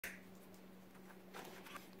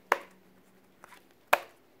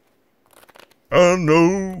I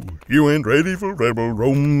know you ain't ready for rebel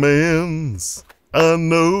romance. I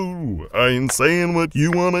know I ain't saying what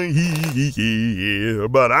you wanna hear,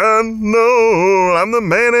 but I know I'm the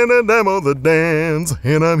man in the demo the dance,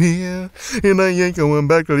 and I'm here, and I ain't going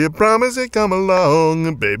back till you promise you come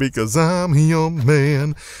along, baby, 'cause I'm your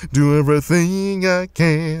man. Do everything I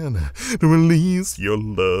can to release your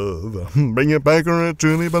love, bring it back where it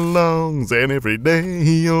truly belongs, and every day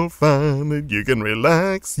you'll find that you can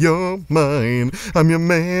relax your mind. I'm your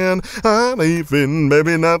man, I'm leaving,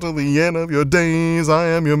 baby, not till the end of your days. I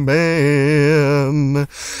am your man.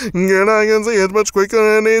 Girl, I can see it's much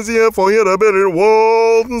quicker and easier for you to build your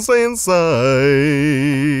walls and stay inside.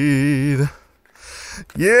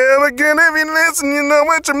 Yeah, but girl, if you listen, you know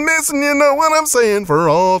what you're missing, you know what I'm saying. For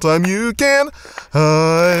all time you can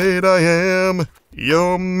hide, I am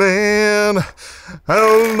your man.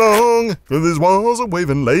 How long till these walls are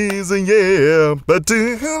waving lazy, yeah, but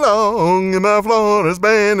too long and my floor is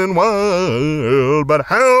bending wild. But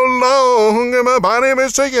how long and my body been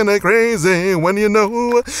shaking it crazy when you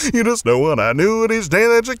just know what I knew each day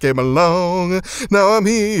that you came along. Now I'm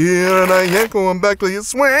here and I ain't going back till you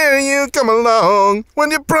swear you come along,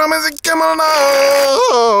 when you promise you come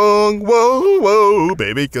along. Whoa, whoa,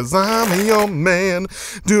 baby, 'cause I'm your man.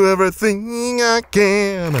 Do everything I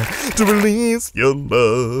can to release your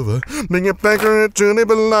love, bring it back where it truly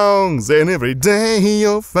belongs, and every day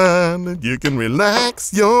you'll find that you can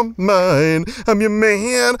relax your mind. I'm your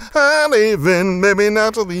man, I'm leaving, maybe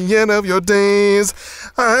not till the end of your days.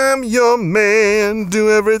 I'm your man, do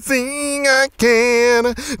everything I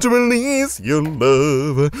can to release your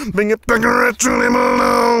love, bring it back where it truly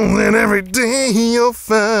belongs, and every day you'll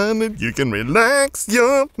find that you can relax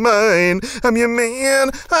your mind. I'm your man,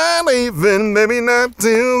 I'm leaving, maybe not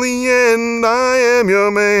till the end. I am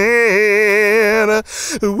your man.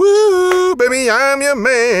 Woo, baby, I'm your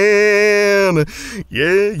man.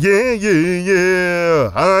 Yeah, yeah, yeah,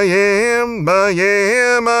 yeah. I am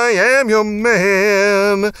your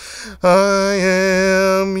man. I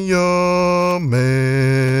am your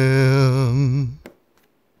man.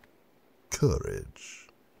 Courage.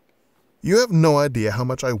 You have no idea how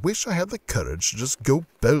much I wish I had the courage to just go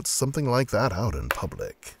belt something like that out in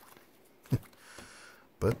public.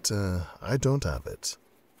 But I don't have it.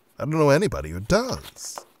 I don't know anybody who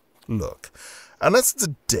does. Look, unless it's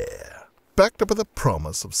a dare, backed up with a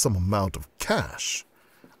promise of some amount of cash,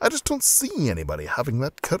 I just don't see anybody having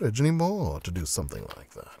that courage anymore to do something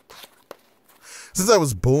like that. Since I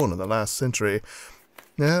was born in the last century,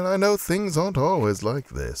 and I know things aren't always like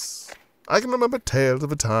this, I can remember tales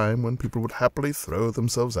of a time when people would happily throw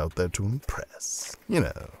themselves out there to impress,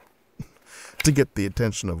 to get the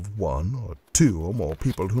attention of one or two or more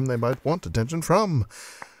people whom they might want attention from.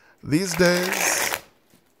 These days,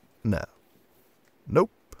 no.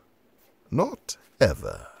 Nope. Not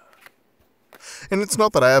ever. And it's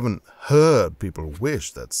not that I haven't heard people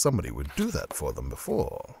wish that somebody would do that for them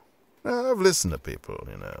before. I've listened to people,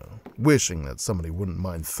 wishing that somebody wouldn't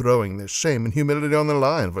mind throwing their shame and humility on the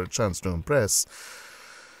line for a chance to impress.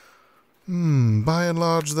 By and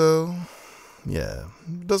large, though, yeah,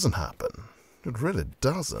 it doesn't happen. It really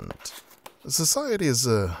doesn't. Society is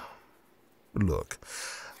Look,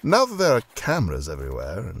 now that there are cameras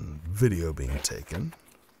everywhere and video being taken,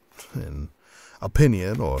 and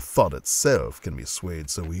opinion or thought itself can be swayed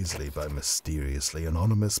so easily by mysteriously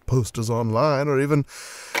anonymous posters online or even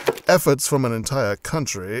efforts from an entire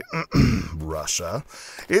country, Russia,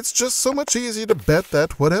 it's just so much easier to bet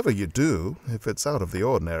that whatever you do, if it's out of the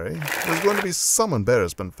ordinary, there's going to be some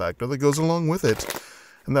embarrassment factor that goes along with it,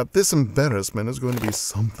 and that this embarrassment is going to be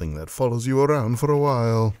something that follows you around for a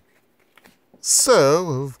while. So,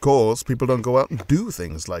 of course, people don't go out and do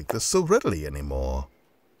things like this so readily anymore.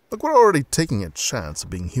 Like, we're already taking a chance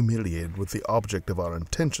of being humiliated with the object of our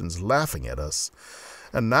intentions laughing at us,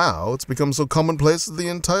 and now it's become so commonplace that the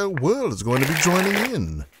entire world is going to be joining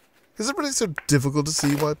in. Is it really so difficult to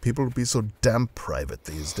see why people would be so damn private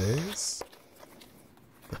these days?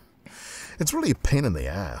 It's really a pain in the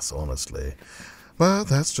ass, honestly, but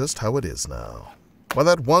that's just how it is now. While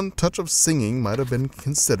that one touch of singing might have been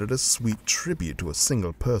considered a sweet tribute to a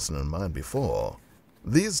single person in mind before,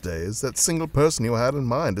 these days that single person you had in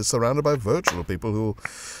mind is surrounded by virtual people who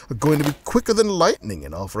are going to be quicker than lightning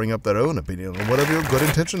in offering up their own opinion on whatever your good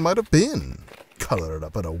intention might have been. Color it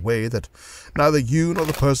up in a way that neither you nor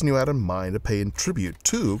the person you had in mind to pay in tribute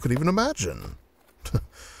to could even imagine.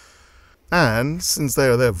 And, since they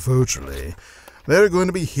are there virtually, they're going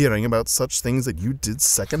to be hearing about such things that you did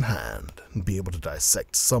secondhand, and be able to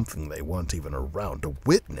dissect something they weren't even around to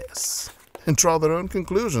witness, and draw their own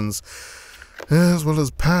conclusions. as well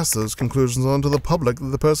as pass those conclusions on to the public that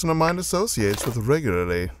the person in mind associates with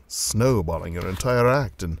regularly, snowballing your entire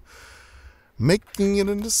act and making it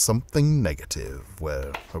into something negative,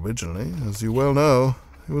 where originally, as you well know,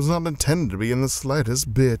 it was not intended to be in the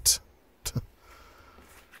slightest bit.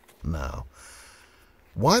 Now,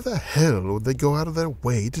 why the hell would they go out of their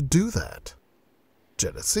way to do that?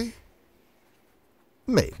 Jealousy?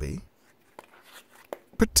 Maybe.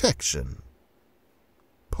 Protection?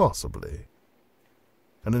 Possibly.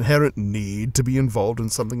 An inherent need to be involved in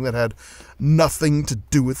something that had nothing to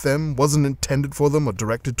do with them, wasn't intended for them or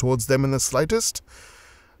directed towards them in the slightest?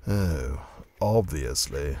 Oh,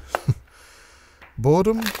 obviously.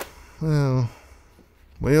 Boredom? Well,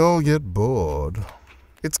 we all get bored.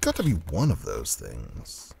 It's got to be one of those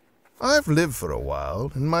things. I've lived for a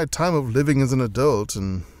while, in my time of living as an adult,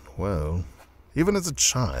 and, well, even as a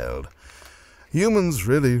child. Humans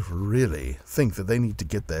really think that they need to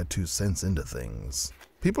get their 2 cents into things.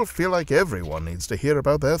 People feel like everyone needs to hear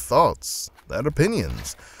about their thoughts, their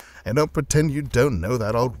opinions, and don't pretend you don't know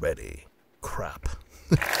that already. Crap.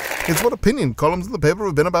 It's what opinion columns in the paper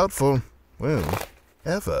have been about for, well,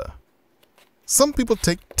 ever. Some people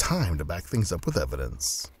take time to back things up with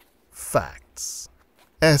evidence. Facts.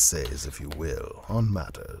 Essays, if you will, on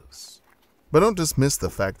matters. But don't dismiss the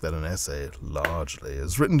fact that an essay, largely,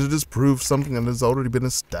 is written to disprove something that has already been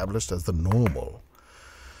established as the normal.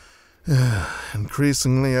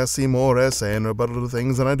 Increasingly, I see more essay and rebuttal to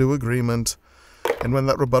things than I do agreement. And when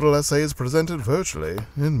that rebuttal essay is presented virtually,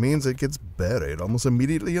 it means it gets buried almost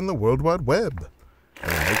immediately in the World Wide Web.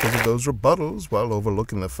 And the makers of those rebuttals, while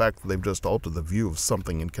overlooking the fact that they've just altered the view of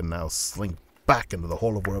something and can now slink back into the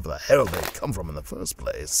hole of wherever the hell they come from in the first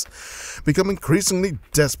place, become increasingly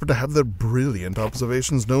desperate to have their brilliant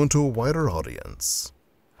observations known to a wider audience.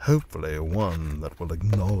 Hopefully one that will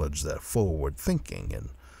acknowledge their forward thinking and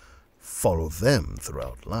follow them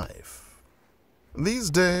throughout life. These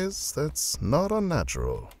days, that's not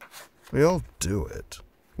unnatural. We all do it.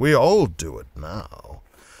 We all do it now.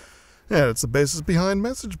 Yeah, it's the basis behind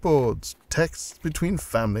message boards, texts between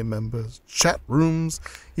family members, chat rooms,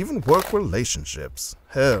 even work relationships.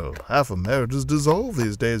 Hell, half of marriages dissolve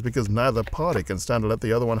these days because neither party can stand to let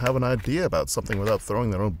the other one have an idea about something without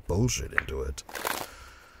throwing their own bullshit into it.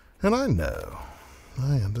 And I know.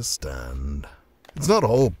 I understand. It's not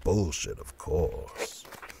all bullshit, of course.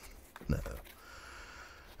 No.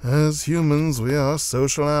 As humans, we are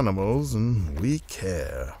social animals, and we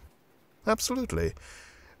care. Absolutely.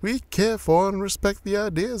 We care for and respect the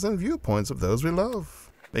ideas and viewpoints of those we love.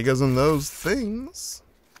 Because in those things,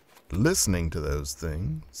 listening to those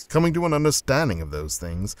things, coming to an understanding of those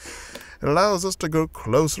things, it allows us to grow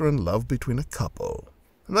closer in love between a couple.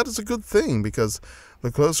 And that is a good thing, because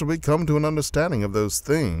the closer we come to an understanding of those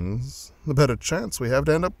things, the better chance we have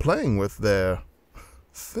to end up playing with their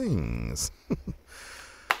things.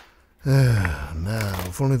 Now,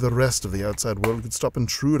 if only the rest of the outside world could stop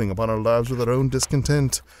intruding upon our lives with their own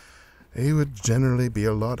discontent, we would generally be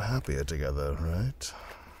a lot happier together, right?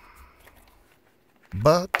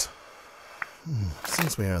 But,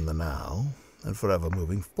 since we are in the now, and forever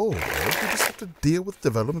moving forward, we just have to deal with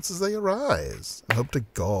developments as they arise, and hope to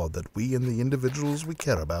God that we and the individuals we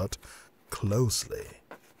care about closely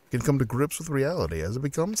can come to grips with reality as it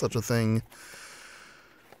becomes such a thing.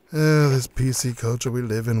 This PC culture we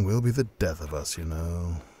live in will be the death of us, you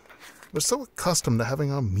know. We're so accustomed to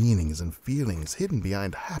having our meanings and feelings hidden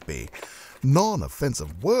behind happy,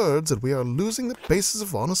 non-offensive words that we are losing the basis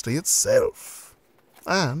of honesty itself.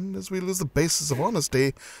 And as we lose the basis of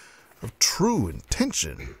honesty, of true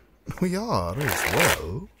intention, we are, as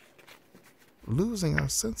well, losing our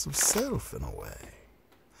sense of self in a way.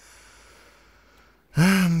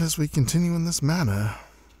 And as we continue in this manner,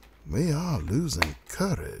 we are losing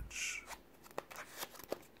courage.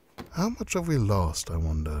 How much have we lost, I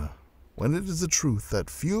wonder, when it is the truth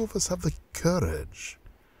that few of us have the courage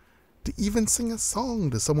to even sing a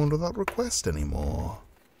song to someone without request anymore?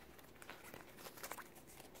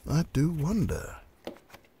 I do wonder.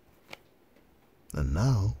 And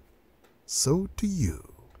now, so do you.